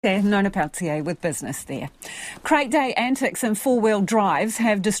Nona Peltier with business there. Crate day antics and four-wheel drives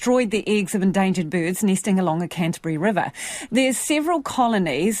have destroyed the eggs of endangered birds nesting along a Canterbury river. There's several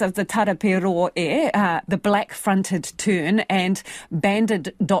colonies of the tarapiroe, the black-fronted tern and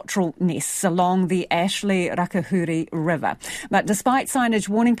banded dotterel nests along the Ashley Rakahuri River. But despite signage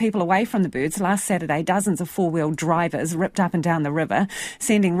warning people away from the birds, last Saturday dozens of four-wheel drivers ripped up and down the river,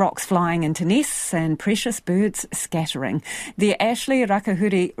 sending rocks flying into nests and precious birds scattering. The Ashley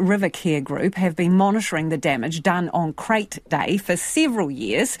Rakahuri River Care Group have been monitoring the damage done on Crate Day for several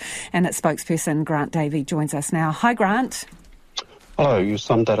years, and its spokesperson Grant Davey joins us now. Hi Grant. Hello, you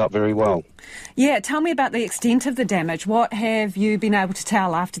summed that up very well. Yeah, tell me about the extent of the damage. What have you been able to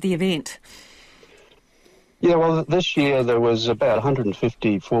tell after the event? Yeah, well, this year there was about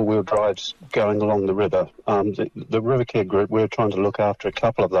 150 four-wheel drives going along the river. The River Care Group, we're trying to look after a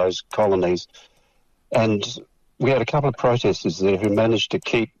couple of those colonies, and we had a couple of protesters there who managed to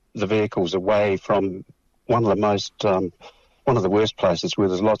keep the vehicles away from one of the worst places where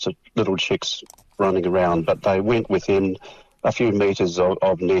there's lots of little chicks running around, but they went within a few metres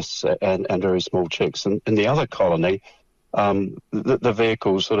of nests and very small chicks. And in the other colony, the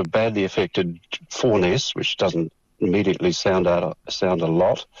vehicles sort of badly affected 4 nests, which doesn't immediately sound a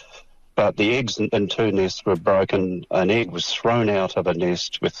lot, but the eggs in 2 nests were broken. An egg was thrown out of a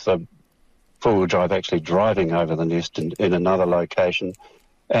nest with the four-wheel drive actually driving over the nest in another location,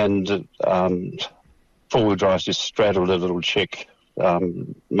 and four-wheel drive just straddled a little chick.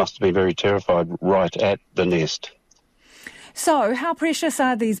 Must have been very terrified right at the nest. So how precious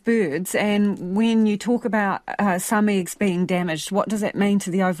are these birds, and when you talk about some eggs being damaged, what does that mean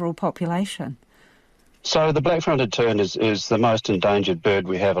to the overall population? So the black-fronted tern is the most endangered bird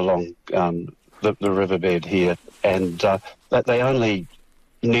we have along the riverbed here, and they only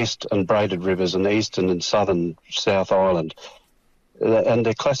nest in braided rivers in eastern and southern South Island. And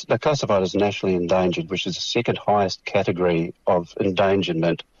they're classified as nationally endangered, which is the second highest category of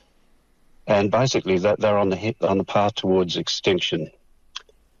endangerment. And basically they're on the path towards extinction.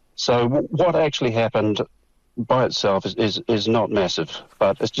 So what actually happened by itself is not massive,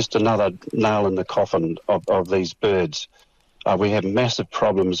 but it's just another nail in the coffin of these birds. We have massive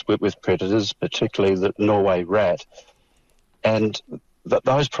problems with predators, particularly the Norway rat. And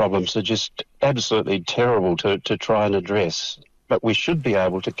those problems are just absolutely terrible to try and address. But we should be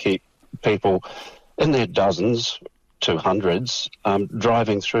able to keep people in their dozens to hundreds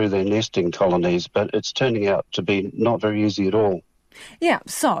driving through their nesting colonies, but it's turning out to be not very easy at all. Yeah,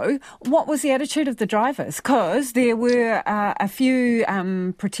 so what was the attitude of the drivers? Because there were a few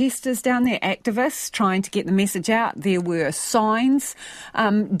protesters down there, activists, trying to get the message out. There were signs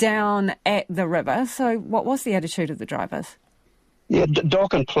down at the river. So what was the attitude of the drivers? Yeah,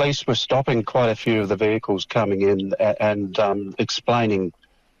 DOC and police were stopping quite a few of the vehicles coming in and explaining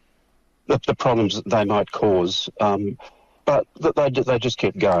the problems that they might cause, but they just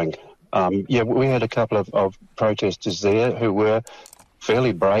kept going. We had a couple of protesters there who were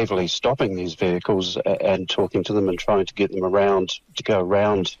fairly bravely stopping these vehicles and talking to them and trying to get them to go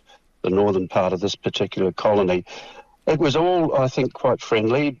around the northern part of this particular colony. It was all, I think, quite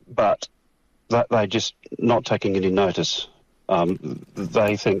friendly, but they just not taking any notice.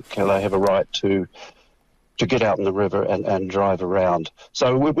 They think they have a right to get out in the river and drive around.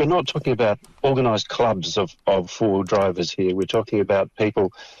 So we're not talking about organised clubs of four-wheel drivers here. We're talking about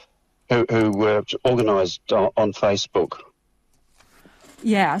people who were organised on Facebook.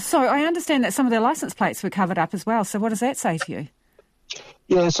 Yeah, so I understand that some of their licence plates were covered up as well. So what does that say to you?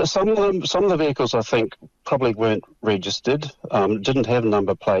 Yeah, so some of the vehicles, I think, probably weren't registered, didn't have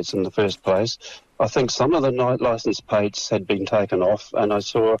number plates in the first place. I think some of the licence plates had been taken off, and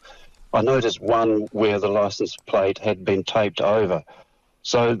I noticed one where the licence plate had been taped over.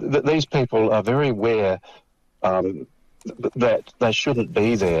 So these people are very aware that they shouldn't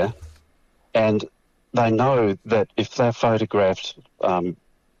be there, and they know that if they're photographed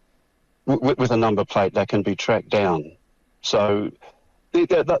with a number plate, they can be tracked down. So they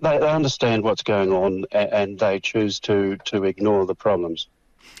understand what's going on, and they choose to ignore the problems.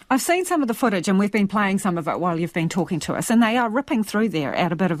 I've seen some of the footage, and we've been playing some of it while you've been talking to us, and they are ripping through there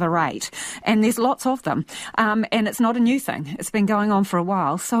at a bit of a rate, and there's lots of them, and it's not a new thing. It's been going on for a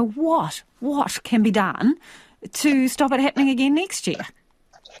while. So what can be done to stop it happening again next year?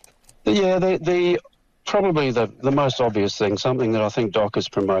 Yeah, probably the most obvious thing, something that I think DOC is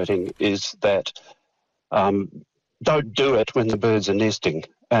promoting, is that don't do it when the birds are nesting.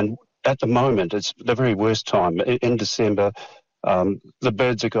 And at the moment, it's the very worst time. In December, the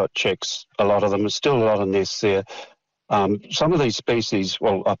birds have got chicks, a lot of them. There's still a lot of nests there. Some of these species,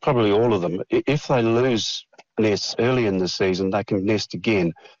 well, probably all of them, if they lose nests early in the season, they can nest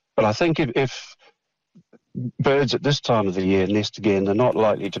again. But I think if birds at this time of the year nest again, they're not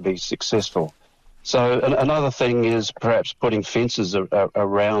likely to be successful. So another thing is perhaps putting fences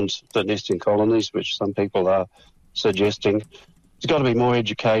around the nesting colonies, which some people are suggesting. There's got to be more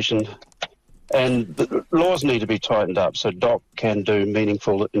education, and the laws need to be tightened up so DOC can do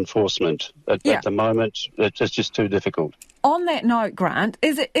meaningful enforcement. At the moment, it's just too difficult. On that note, Grant,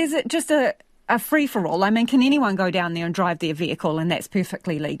 is it just a free-for-all? I mean, can anyone go down there and drive their vehicle and that's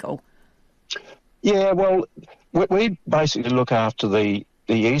perfectly legal? Yeah, well, we basically look after the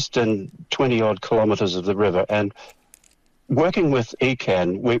eastern 20-odd kilometres of the river, and working with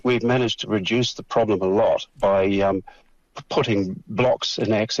ECAN, we've managed to reduce the problem a lot by putting blocks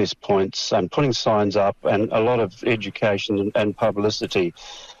and access points and putting signs up and a lot of education and publicity.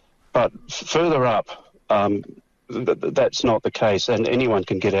 But further up, that's not the case, and anyone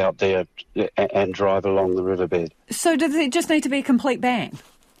can get out there and drive along the riverbed. So does it just need to be a complete ban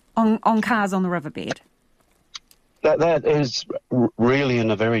on cars on the riverbed? That is really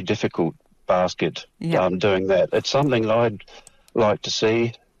in a very difficult basket, doing that. It's something I'd like to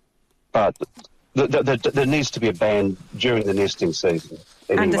see, but there needs to be a ban during the nesting season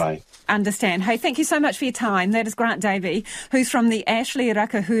anyway. Understand. Hey, thank you so much for your time. That is Grant Davey, who's from the Ashley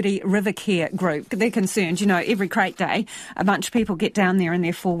Rakahuri River Care Group. They're concerned, every crate day, a bunch of people get down there in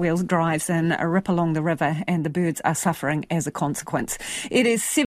their four-wheel drives and rip along the river, and the birds are suffering as a consequence. It is